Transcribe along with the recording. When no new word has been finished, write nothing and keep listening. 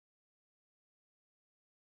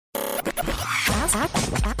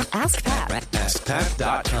AskPat.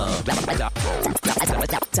 AskPat.com.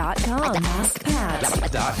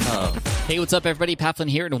 AskPat.com. Hey, what's up, everybody? Pat Flynn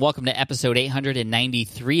here, and welcome to episode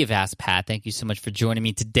 893 of Ask Pat. Thank you so much for joining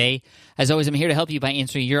me today. As always, I'm here to help you by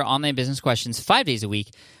answering your online business questions 5 days a week.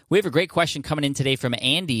 We have a great question coming in today from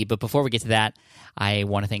Andy, but before we get to that, I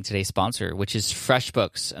want to thank today's sponsor, which is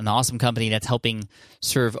FreshBooks, an awesome company that's helping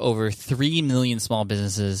serve over 3 million small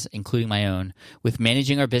businesses, including my own, with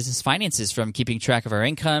managing our business finances, from keeping track of our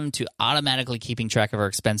income to automatically keeping track of our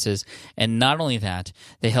expenses. And not only that,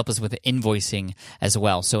 they help us with invoicing as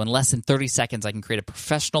well. So in less than 30 seconds, I can create a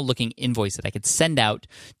professional-looking invoice that I could send out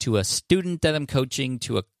to a student that I'm coaching,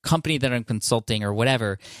 to a company that I'm consulting, or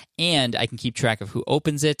whatever, and I can keep track of who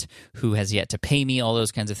opens it, who has yet to pay me, all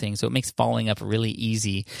those kinds of things. So it makes following up really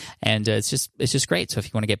easy, and it's just great. So if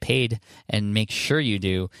you want to get paid, and make sure you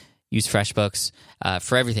do, use FreshBooks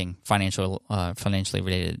for everything financially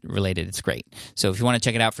related. It's great. So if you want to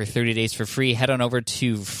check it out for 30 days for free, head on over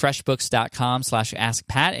to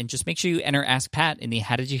freshbooks.com/askpat, and just make sure you enter Ask Pat in the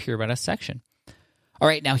How Did You Hear About Us section. All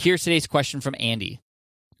right, now here's today's question from Andy.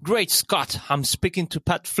 Great, Scott. I'm speaking to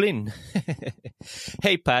Pat Flynn.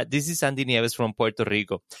 Hey, Pat. This is Andy Nieves from Puerto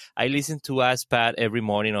Rico. I listen to Ask Pat every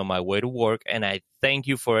morning on my way to work, and I thank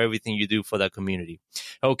you for everything you do for the community.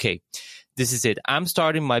 Okay, this is it. I'm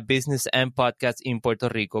starting my business and podcast in Puerto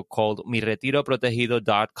Rico called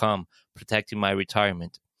MiRetiroProtegido.com, protecting my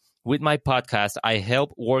retirement. With my podcast, I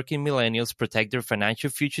help working millennials protect their financial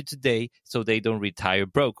future today so they don't retire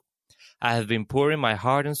broke. I have been pouring my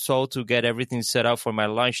heart and soul to get everything set up for my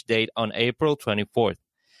launch date on April 24th.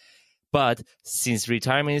 But since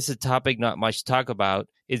retirement is a topic not much talk about,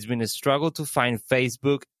 it's been a struggle to find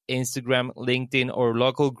Facebook, Instagram, LinkedIn, or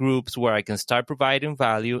local groups where I can start providing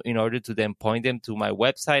value in order to then point them to my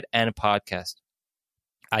website and podcast.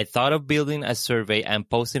 I thought of building a survey and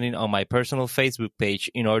posting it on my personal Facebook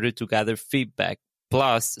page in order to gather feedback,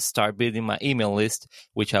 plus start building my email list,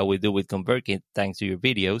 which I will do with ConvertKit thanks to your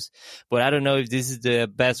videos. But I don't know if this is the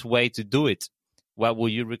best way to do it. What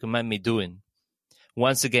would you recommend me doing?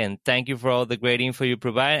 Once again, thank you for all the great info you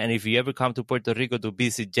provide. And if you ever come to Puerto Rico to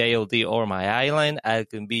visit JLD or my island, I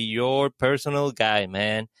can be your personal guide,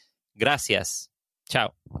 man. Gracias.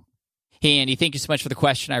 Ciao. Hey, Andy, thank you so much for the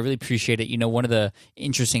question. I really appreciate it. You know, one of the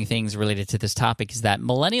interesting things related to this topic is that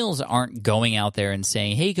millennials aren't going out there and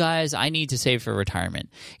saying, hey, guys, I need to save for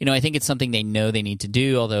retirement. You know, I think it's something they know they need to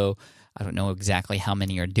do, although I don't know exactly how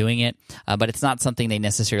many are doing it, but it's not something they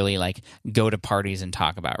necessarily like go to parties and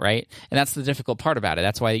talk about, right? And that's the difficult part about it.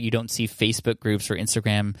 That's why you don't see Facebook groups or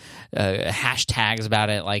Instagram hashtags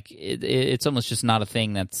about it. Like it's almost just not a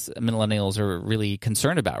thing that's millennials are really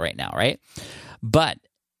concerned about right now, right? But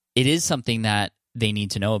it is something that they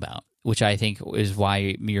need to know about, which I think is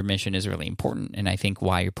why your mission is really important, and I think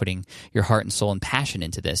why you're putting your heart and soul and passion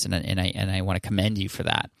into this, and I want to commend you for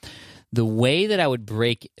that. The way that I would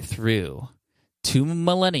break through to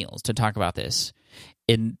millennials to talk about this,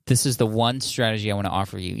 and this is the one strategy I want to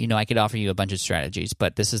offer you. You know, I could offer you a bunch of strategies,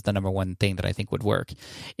 but this is the number one thing that I think would work,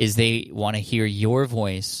 is they want to hear your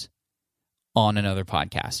voice on another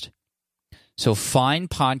podcast. So find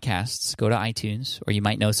podcasts, go to iTunes, or you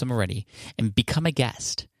might know some already, and become a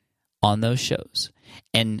guest on those shows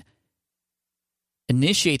and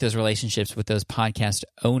initiate those relationships with those podcast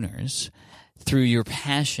owners through your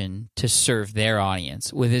passion to serve their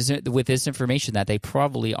audience with this information that they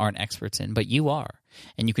probably aren't experts in, but you are,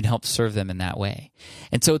 and you can help serve them in that way.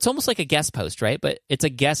 And so it's almost like a guest post, right? But it's a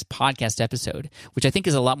guest podcast episode, which I think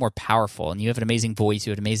is a lot more powerful. And you have an amazing voice,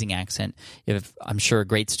 you have an amazing accent, you have, I'm sure, a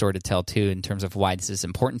great story to tell too in terms of why this is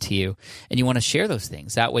important to you. And you want to share those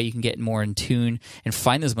things. That way you can get more in tune and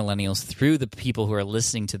find those millennials through the people who are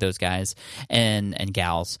listening to those guys and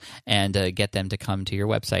gals, and get them to come to your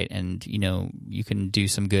website. And, you know, you can do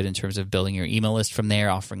some good in terms of building your email list from there,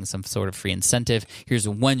 offering some sort of free incentive. Here's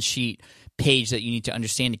a one-sheet page that you need to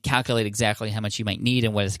understand to calculate exactly how much you might need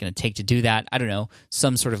and what it's going to take to do that. I don't know,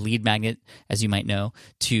 some sort of lead magnet, as you might know,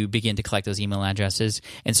 to begin to collect those email addresses.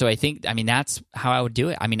 And so I think, I mean, that's how I would do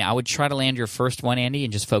it. I mean, I would try to land your first one, Andy,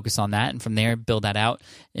 and just focus on that. And from there, build that out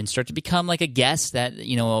and start to become like a guest that,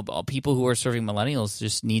 you know, people who are serving millennials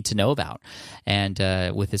just need to know about. And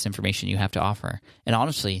with this information you have to offer. And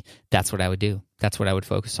honestly, that's what I would do. That's what I would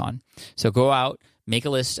focus on. So go out, make a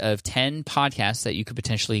list of 10 podcasts that you could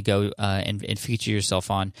potentially go and feature yourself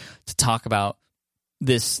on to talk about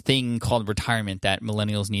this thing called retirement that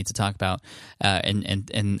millennials need to talk about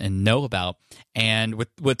and know about. And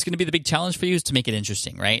what's going to be the big challenge for you is to make it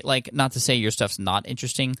interesting, right? Like, not to say your stuff's not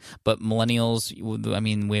interesting, but millennials, I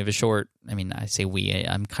mean, we have a short, I mean, I say we,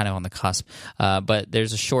 I'm kind of on the cusp, but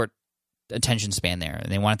there's a short attention span there,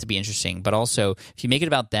 and they want it to be interesting. But also, if you make it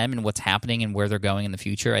about them and what's happening and where they're going in the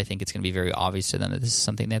future, I think it's going to be very obvious to them that this is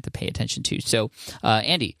something they have to pay attention to. So,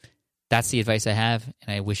 Andy, that's the advice I have,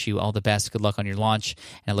 and I wish you all the best. Good luck on your launch,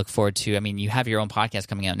 and I look forward to, you have your own podcast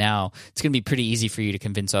coming out now. It's going to be pretty easy for you to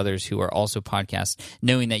convince others who are also podcasts,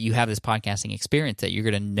 knowing that you have this podcasting experience, that you're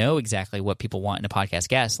going to know exactly what people want in a podcast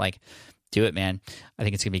guest. Like, do it, man. I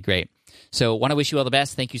think it's going to be great. So want to wish you all the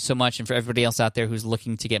best. Thank you so much. And for everybody else out there who's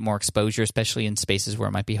looking to get more exposure, especially in spaces where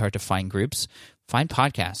it might be hard to find groups, find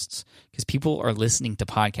podcasts, because people are listening to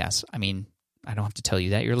podcasts. I don't have to tell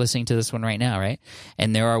you that. You're listening to this one right now, right?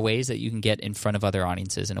 And there are ways that you can get in front of other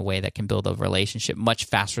audiences in a way that can build a relationship much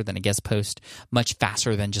faster than a guest post, much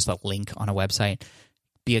faster than just a link on a website.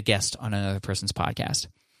 Be a guest on another person's podcast.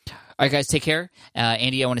 All right, guys, take care.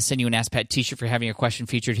 Andy, I want to send you an Ask Pat t-shirt for having your question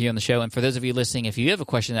featured here on the show. And for those of you listening, if you have a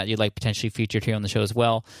question that you'd like potentially featured here on the show as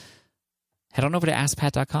well, head on over to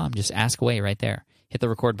AskPat.com. Just ask away right there. Hit the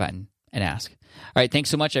record button and ask. All right, thanks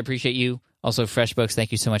so much. I appreciate you. Also, FreshBooks,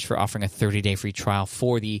 thank you so much for offering a 30-day free trial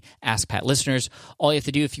for the Ask Pat listeners. All you have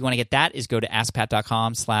to do if you want to get that is go to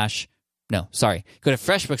AskPat.com go to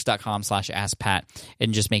FreshBooks.com/AskPat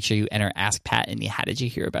and just make sure you enter Ask Pat in the How Did You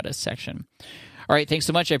Hear About Us section. All right, thanks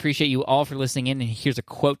so much. I appreciate you all for listening in. And here's a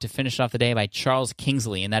quote to finish off the day by Charles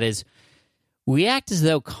Kingsley, and that is, "We act as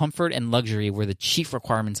though comfort and luxury were the chief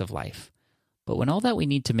requirements of life. But when all that we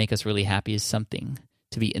need to make us really happy is something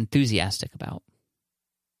to be enthusiastic about."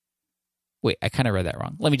 Wait, I kind of read that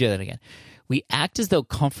wrong. Let me do that again. "We act as though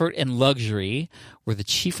comfort and luxury were the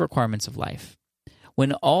chief requirements of life,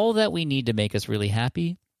 when all that we need to make us really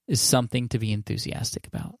happy is something to be enthusiastic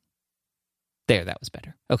about." There, that was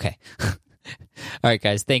better. Okay. All right,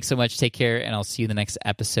 guys. Thanks so much. Take care, and I'll see you in the next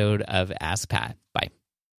episode of Ask Pat. Bye.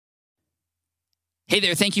 Hey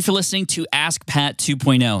there. Thank you for listening to Ask Pat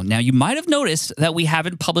 2.0. Now, you might have noticed that we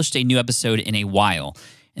haven't published a new episode in a while.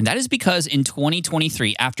 And that is because in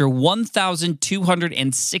 2023, after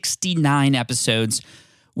 1,269 episodes,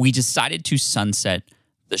 we decided to sunset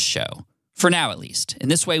the show. For now, at least. In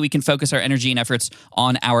this way, we can focus our energy and efforts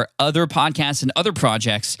on our other podcasts and other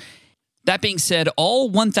projects. That being said, all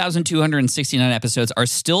 1,269 episodes are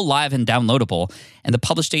still live and downloadable, and the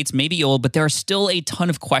published dates may be old, but there are still a ton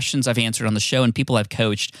of questions I've answered on the show and people I've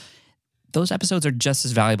coached. Those episodes are just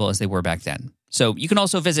as valuable as they were back then. So you can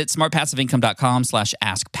also visit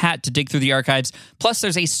smartpassiveincome.com/askpat to dig through the archives. Plus,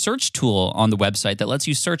 there's a search tool on the website that lets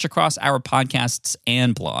you search across our podcasts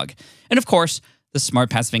and blog. And of course, the Smart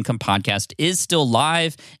Passive Income podcast is still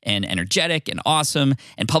live and energetic and awesome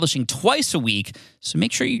and publishing twice a week. So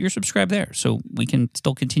make sure you're subscribed there so we can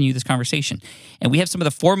still continue this conversation. And we have some of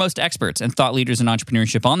the foremost experts and thought leaders in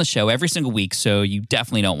entrepreneurship on the show every single week, so you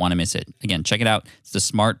definitely don't want to miss it. Again, check it out. It's the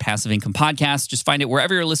Smart Passive Income podcast. Just find it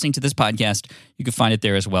wherever you're listening to this podcast. You can find it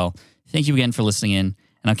there as well. Thank you again for listening in,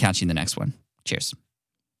 and I'll catch you in the next one. Cheers.